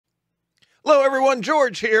Hello, everyone.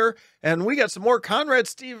 George here, and we got some more Conrad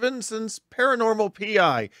Stevenson's Paranormal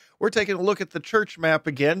PI. We're taking a look at the church map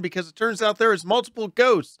again because it turns out there is multiple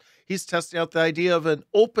ghosts. He's testing out the idea of an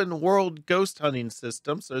open world ghost hunting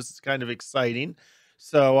system, so this is kind of exciting.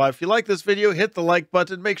 So if you like this video, hit the like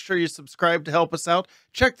button. Make sure you subscribe to help us out.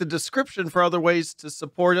 Check the description for other ways to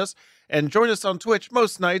support us, and join us on Twitch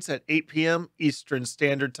most nights at 8 p.m. Eastern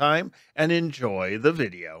Standard Time, and enjoy the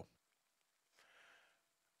video.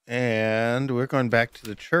 And we're going back to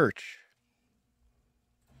the church.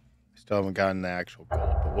 Still haven't gotten the actual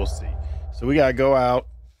gold, but we'll see. So we gotta go out,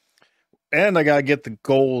 and I gotta get the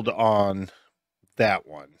gold on that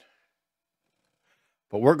one.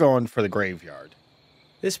 But we're going for the graveyard.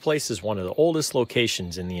 This place is one of the oldest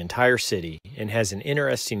locations in the entire city and has an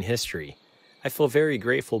interesting history. I feel very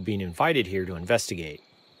grateful being invited here to investigate.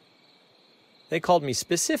 They called me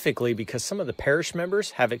specifically because some of the parish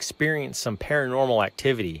members have experienced some paranormal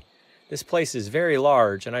activity. This place is very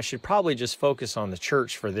large, and I should probably just focus on the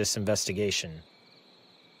church for this investigation.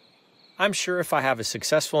 I'm sure if I have a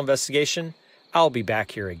successful investigation, I'll be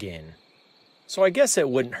back here again. So I guess it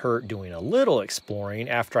wouldn't hurt doing a little exploring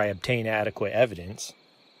after I obtain adequate evidence.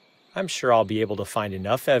 I'm sure I'll be able to find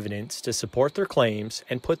enough evidence to support their claims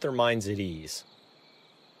and put their minds at ease.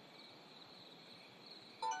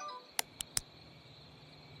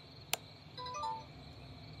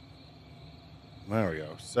 There we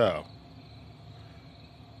go. So,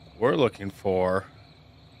 what we're looking for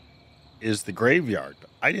is the graveyard.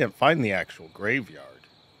 I didn't find the actual graveyard.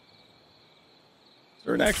 Is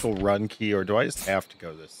there an actual run key, or do I just have to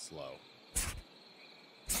go this slow?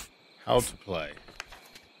 How to play.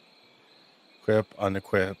 Equip,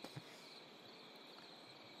 unequip.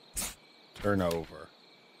 Turn over.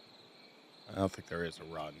 I don't think there is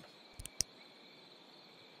a run.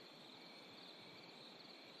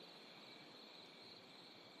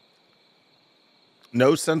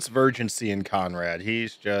 No sense of urgency in Conrad.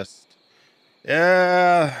 He's just,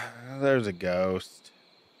 yeah, there's a ghost.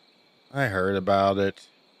 I heard about it.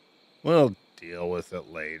 We'll deal with it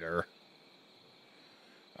later.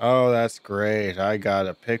 Oh, that's great. I got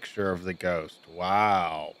a picture of the ghost.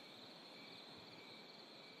 Wow.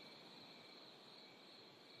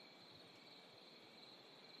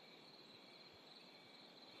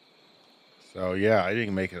 So, yeah, I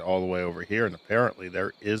didn't make it all the way over here, and apparently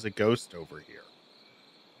there is a ghost over here.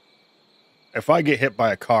 If I get hit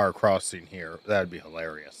by a car crossing here, that'd be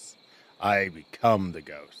hilarious. I become the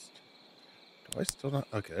ghost. Do I still not?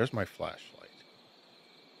 Okay, there's my flashlight.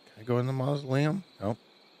 Can I go in the mausoleum? Nope.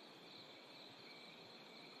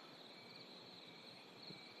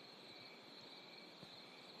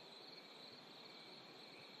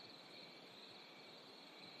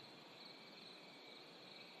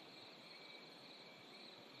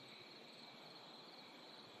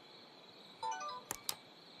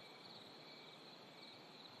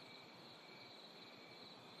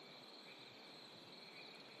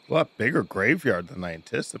 A lot bigger graveyard than I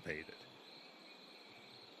anticipated.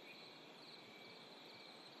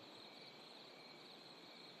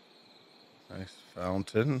 Nice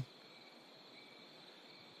fountain.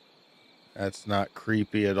 That's not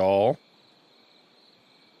creepy at all.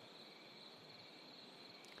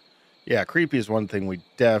 Yeah, creepy is one thing we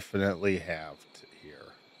definitely have here.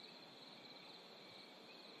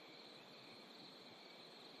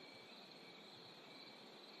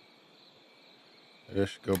 I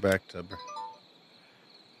should go back to...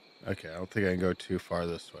 Okay, I don't think I can go too far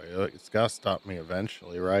this way. It's got to stop me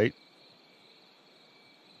eventually, right?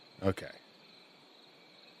 Okay.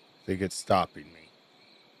 I think it's stopping me.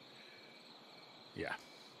 Yeah.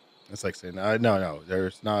 It's like saying, no,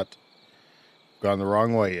 there's not... Gone the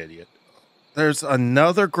wrong way, idiot. There's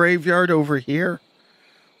another graveyard over here?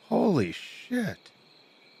 Holy shit.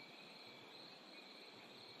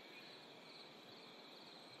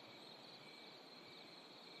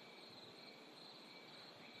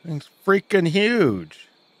 Thing's freaking huge.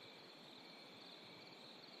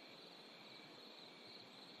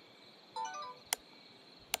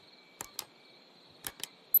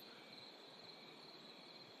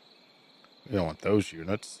 We don't want those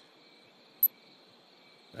units.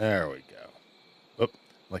 There we go. Oop,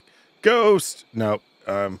 like ghost. Nope.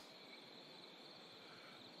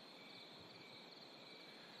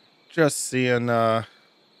 Just seeing holy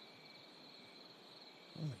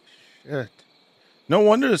shit. No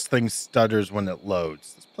wonder this thing stutters when it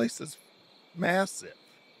loads. This place is massive.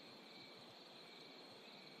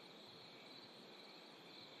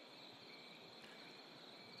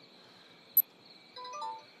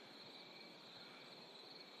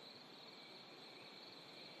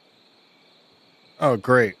 Oh,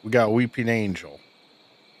 great. We got a Weeping Angel.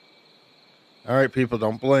 All right, people,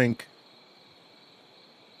 don't blink.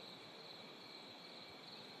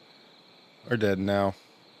 We're dead now.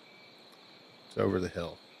 It's over the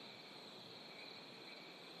hill.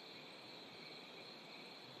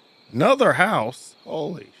 Another house?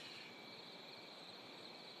 Holy sh...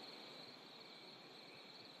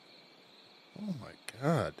 Oh my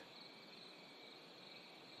god.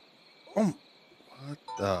 Oh, what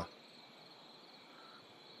the...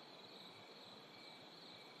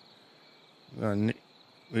 I'm gonna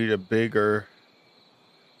need a bigger...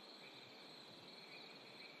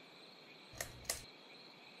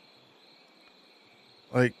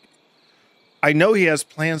 Like, I know he has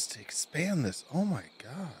plans to expand this. Oh my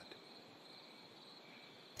god.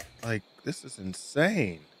 Like, this is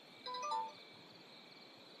insane.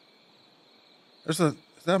 Is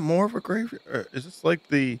that more of a graveyard? Is this like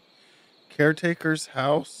the caretaker's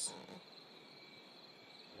house?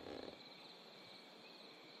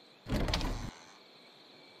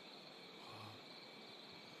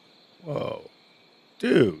 Whoa.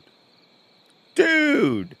 Dude.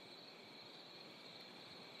 Dude.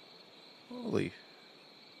 Holy.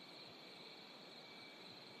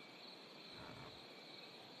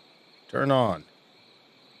 Turn on.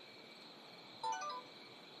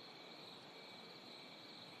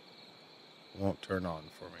 Won't turn on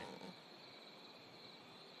for me.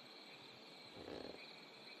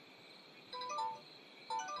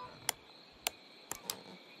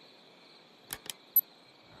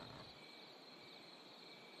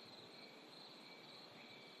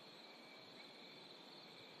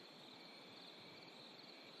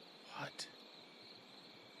 What?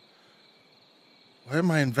 What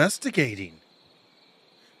am I investigating?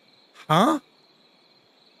 Huh?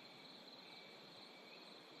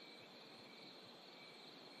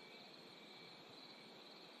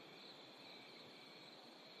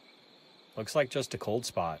 Looks like just a cold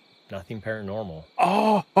spot. Nothing paranormal.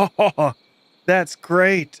 Oh, that's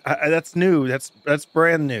great. That's new. That's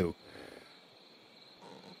brand new.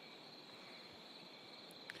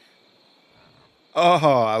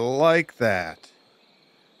 Oh, I like that.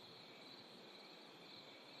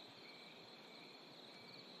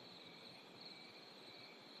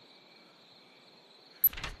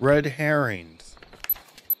 Red herrings.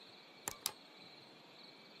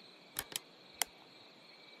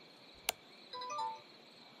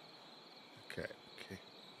 Okay.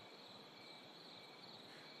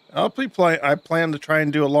 I plan to try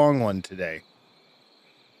and do a long one today.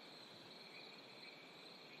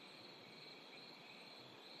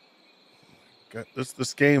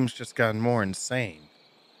 This game's just gotten more insane.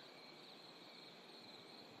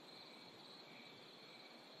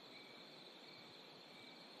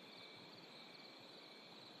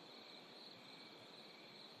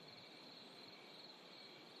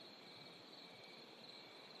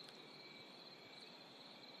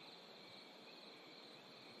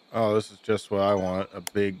 Oh, this is just what I want, a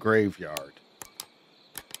big graveyard.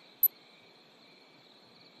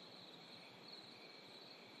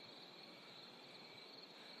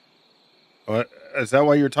 What, is that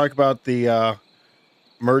why you were talking about the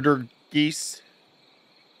murder geese?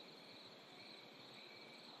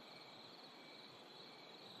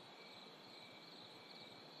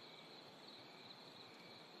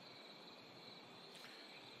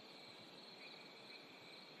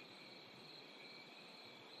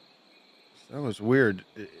 That was weird.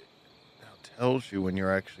 It now tells you when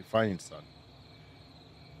you're actually finding something.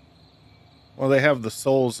 Well, they have the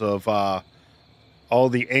souls of all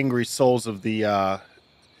the angry souls of the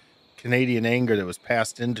Canadian anger that was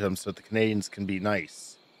passed into them so that the Canadians can be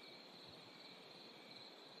nice.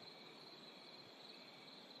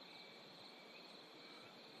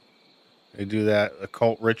 They do that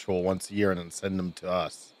occult ritual once a year and then send them to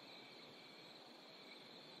us.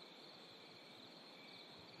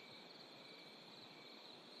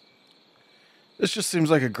 This just seems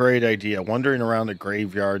like a great idea. Wandering around a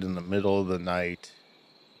graveyard in the middle of the night.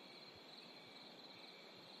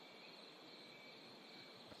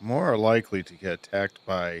 More likely to get attacked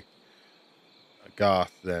by a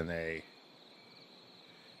goth than a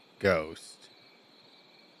ghost.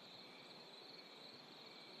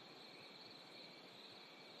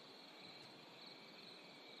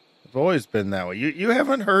 It's always been that way. You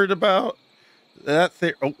haven't heard about that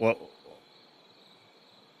thing? Oh, well.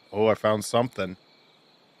 Oh, I found something.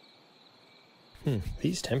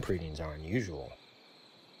 These temp readings are unusual.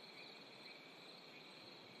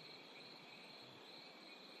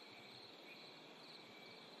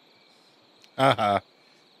 Haha.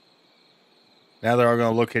 Now they're all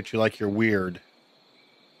going to look at you like you're weird. I'm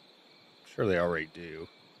sure they already do.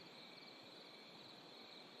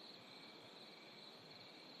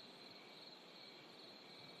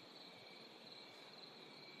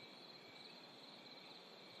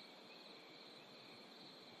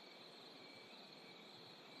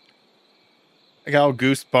 I got all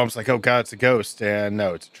goosebumps like, oh god, it's a ghost. And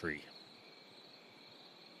no, it's a tree.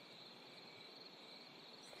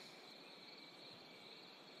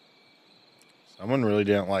 Someone really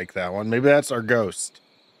didn't like that one. Maybe that's our ghost.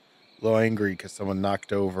 A little angry because someone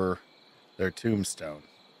knocked over their tombstone.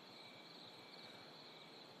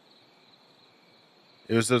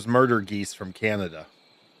 It was those murder geese from Canada.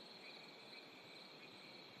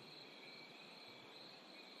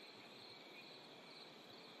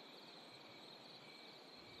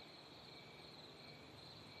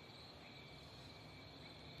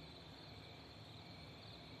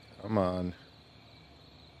 Come on.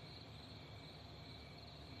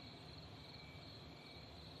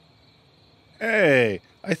 Hey,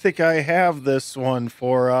 I think I have this one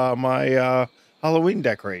for my Halloween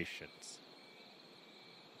decorations.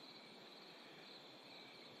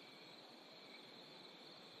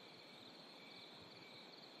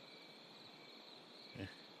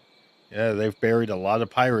 Yeah, they've buried a lot of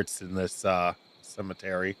pirates in this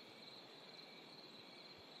cemetery.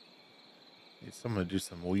 Need someone to do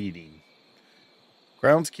some weeding.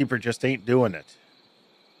 Groundskeeper just ain't doing it.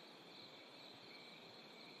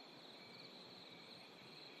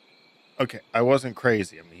 Okay, I wasn't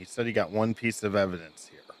crazy. I mean, he said he got one piece of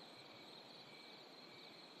evidence here.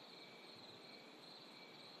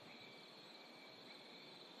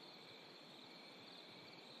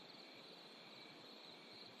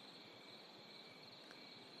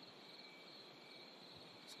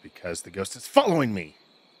 It's because the ghost is following me.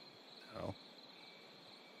 No.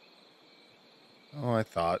 Oh, I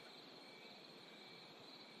thought.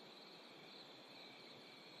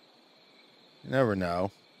 You never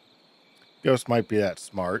know. Ghost might be that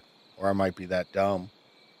smart, or I might be that dumb.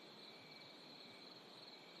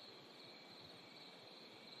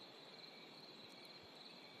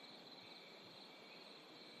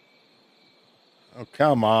 Oh,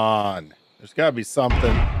 come on. There's got to be something.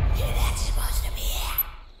 You're not supposed to be here.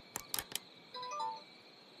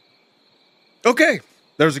 Okay,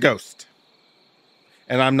 there's a ghost.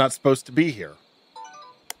 And I'm not supposed to be here.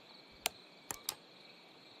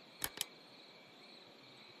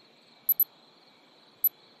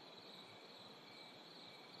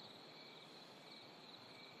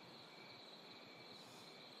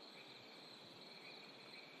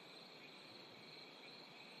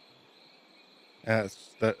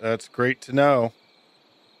 That's great to know.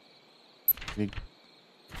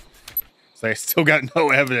 So I still got no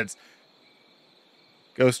evidence.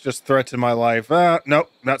 Ghost just threatened my life.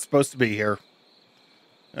 Nope, not supposed to be here.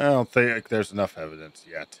 I don't think there's enough evidence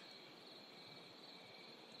yet.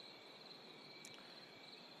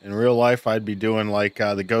 In real life, I'd be doing like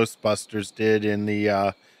the Ghostbusters did in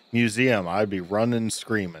the museum. I'd be running,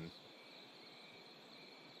 screaming.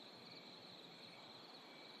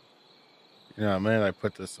 You know, man, I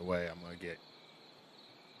put this away, I'm going to get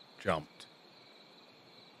jumped.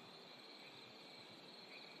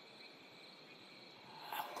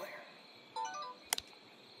 I'm clear.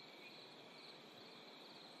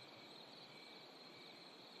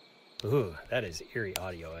 Ooh, that is eerie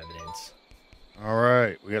audio evidence. All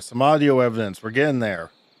right, we got some audio evidence. We're getting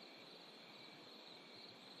there.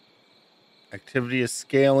 Activity is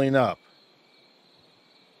scaling up.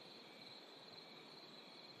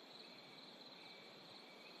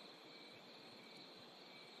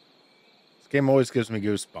 This game always gives me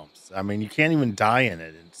goosebumps. I mean, you can't even die in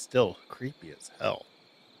it, and it's still creepy as hell.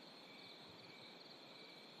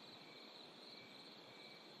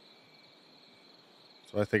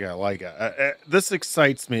 So I think I like it. This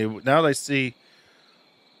excites me. Now that I see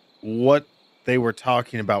what they were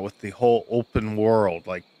talking about with the whole open world,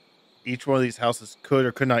 like each one of these houses could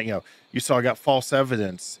or could not, you know, you saw I got false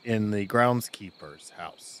evidence in the groundskeeper's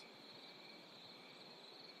house.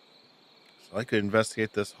 So I could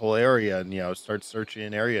investigate this whole area and, you know, start searching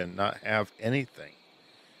an area and not have anything.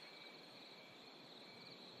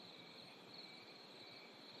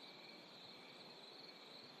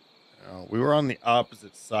 We were on the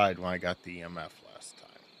opposite side when I got the EMF last time.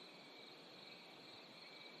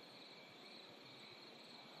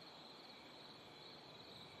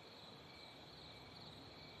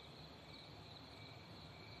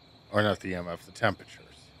 Or not the EMF, the temperatures.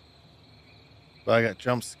 But I got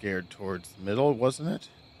jump scared towards the middle, wasn't it?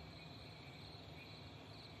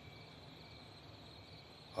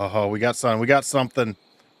 Oh, we got something. We got something.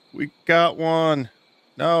 We got one.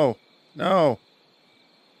 No. No.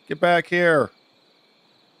 Get back here.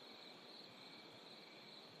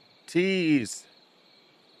 Tease.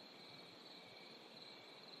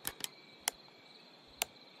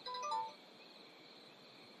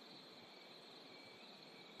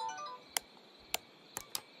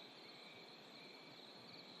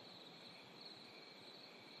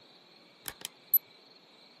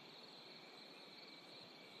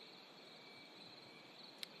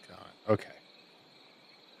 Okay.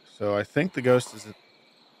 So I think the ghost is...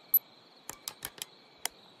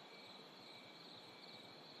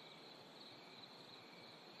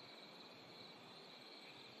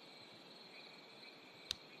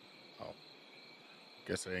 Oh.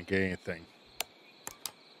 Guess I didn't get anything.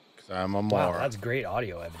 Because I'm a Wow, Mar. that's great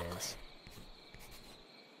audio evidence.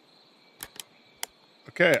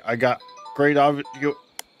 Okay, I got great audio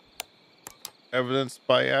evidence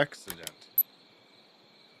by accident.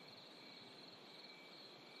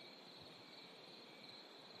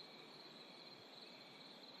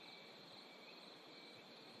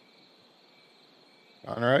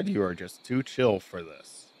 Conrad, you are just too chill for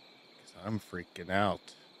this. Because I'm freaking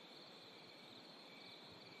out.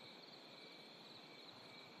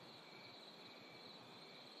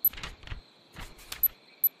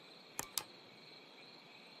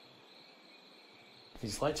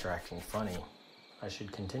 These lights are acting funny. I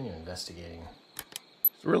should continue investigating.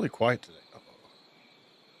 It's really quiet today. Uh-oh.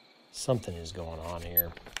 Something is going on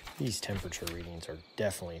here. These temperature readings are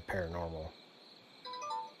definitely paranormal.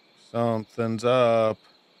 Something's up.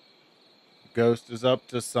 Ghost is up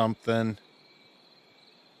to something.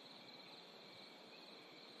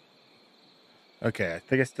 Okay, I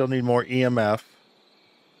think I still need more EMF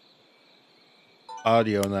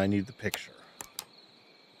audio, and I need the picture.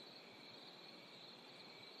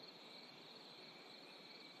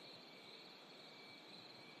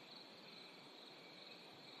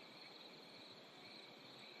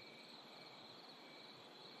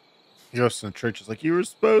 Ghost in the church is like, you were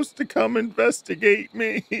supposed to come investigate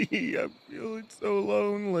me. I'm feeling so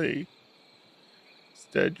lonely.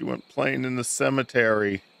 Instead, you went playing in the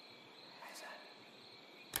cemetery.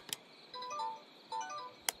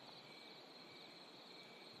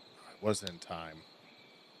 I wasn't in time.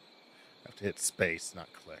 I have to hit space, not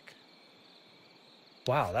click.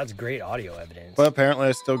 Wow, that's great audio evidence. But apparently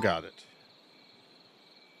I still got it.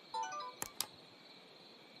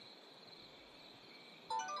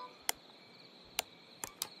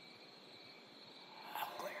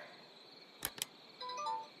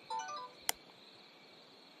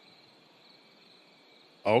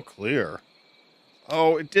 Oh, clear.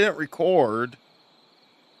 Oh, it didn't record.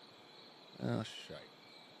 Oh, shite.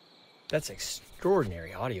 That's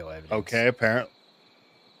extraordinary audio evidence. Okay, apparently.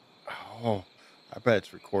 Oh, I bet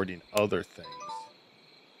it's recording other things.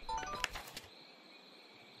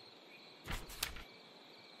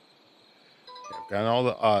 Okay, I've got all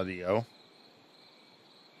the audio.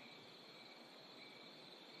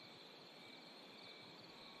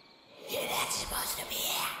 You're not supposed to be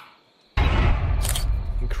here.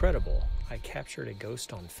 Incredible. I captured a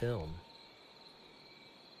ghost on film.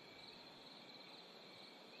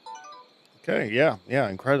 Okay, yeah,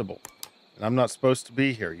 incredible. And I'm not supposed to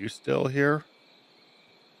be here. You still here?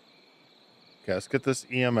 Okay, let's get this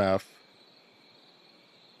EMF.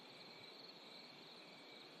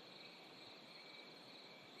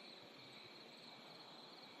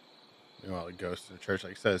 Meanwhile, the ghost in the church,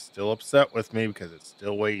 like I said, is still upset with me because it's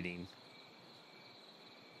still waiting.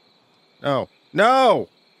 No, no!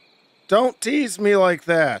 Don't tease me like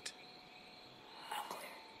that!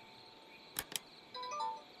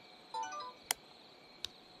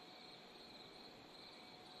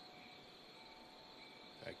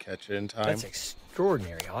 Did I catch it in time? That's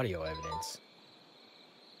extraordinary audio evidence.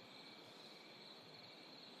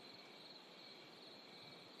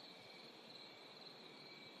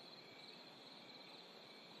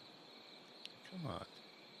 Come on.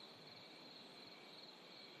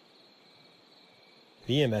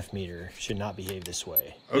 The EMF meter should not behave this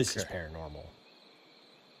way. This is Okay. paranormal.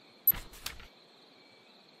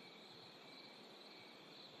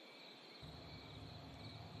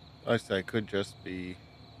 I say I could just be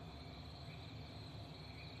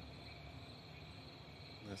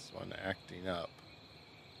this one acting up.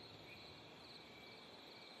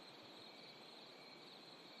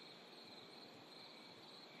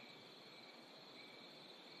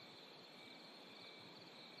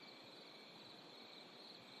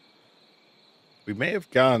 We may have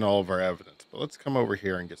gotten all of our evidence, but let's come over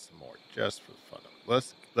here and get some more, just for the fun of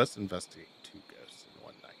it. Let's investigate 2 ghosts in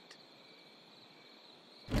one night.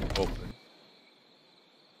 Open.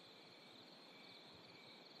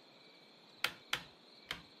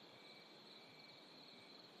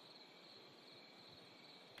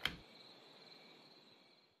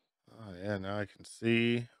 Oh yeah, now I can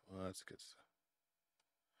see. Well, let's get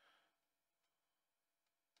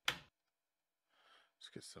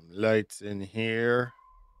some lights in here.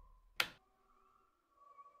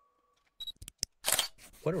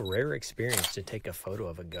 What a rare experience to take a photo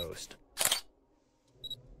of a ghost.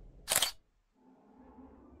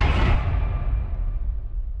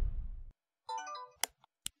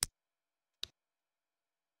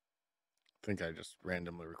 think I just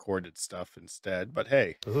randomly recorded stuff instead, but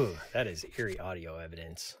hey. Ooh, that is eerie audio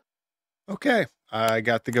evidence. Okay, I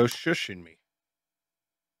got the ghost shushing me.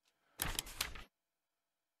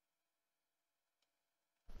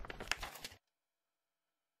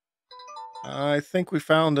 I think we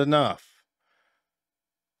found enough.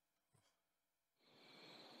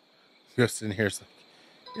 Just in here's like,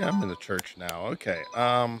 yeah, I'm in the church now. Okay.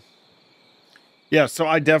 Yeah, so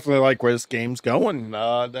I definitely like where this game's going.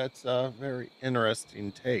 That's a very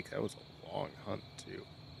interesting take. That was a long hunt too.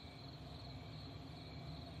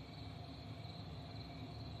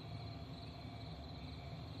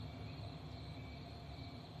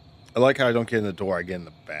 I like how I don't get in the door, I get in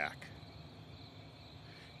the back.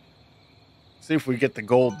 See if we get the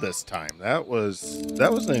gold this time. That was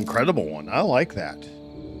an incredible one. I like that.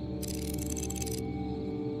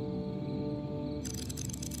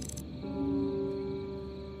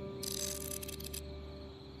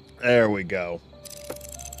 There we go.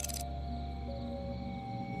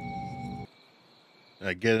 Did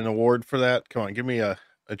I get an award for that? Come on, give me a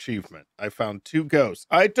achievement. I found 2 ghosts.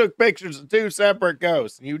 I took pictures of 2 separate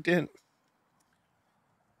ghosts, and you didn't.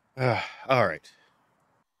 All right.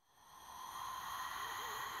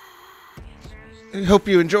 I hope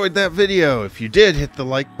you enjoyed that video. If you did, hit the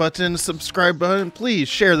like button, subscribe button. Please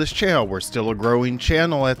share this channel. We're still a growing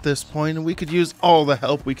channel at this point, and we could use all the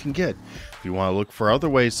help we can get. If you want to look for other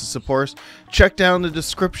ways to support us, check down the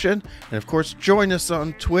description. And of course, join us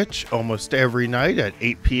on Twitch almost every night at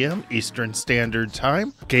 8 p.m. Eastern Standard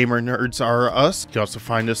Time. GamerNerdsRUs. You can also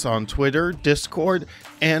find us on Twitter, Discord,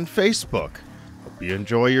 and Facebook. Hope you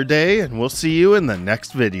enjoy your day, and we'll see you in the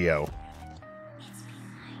next video.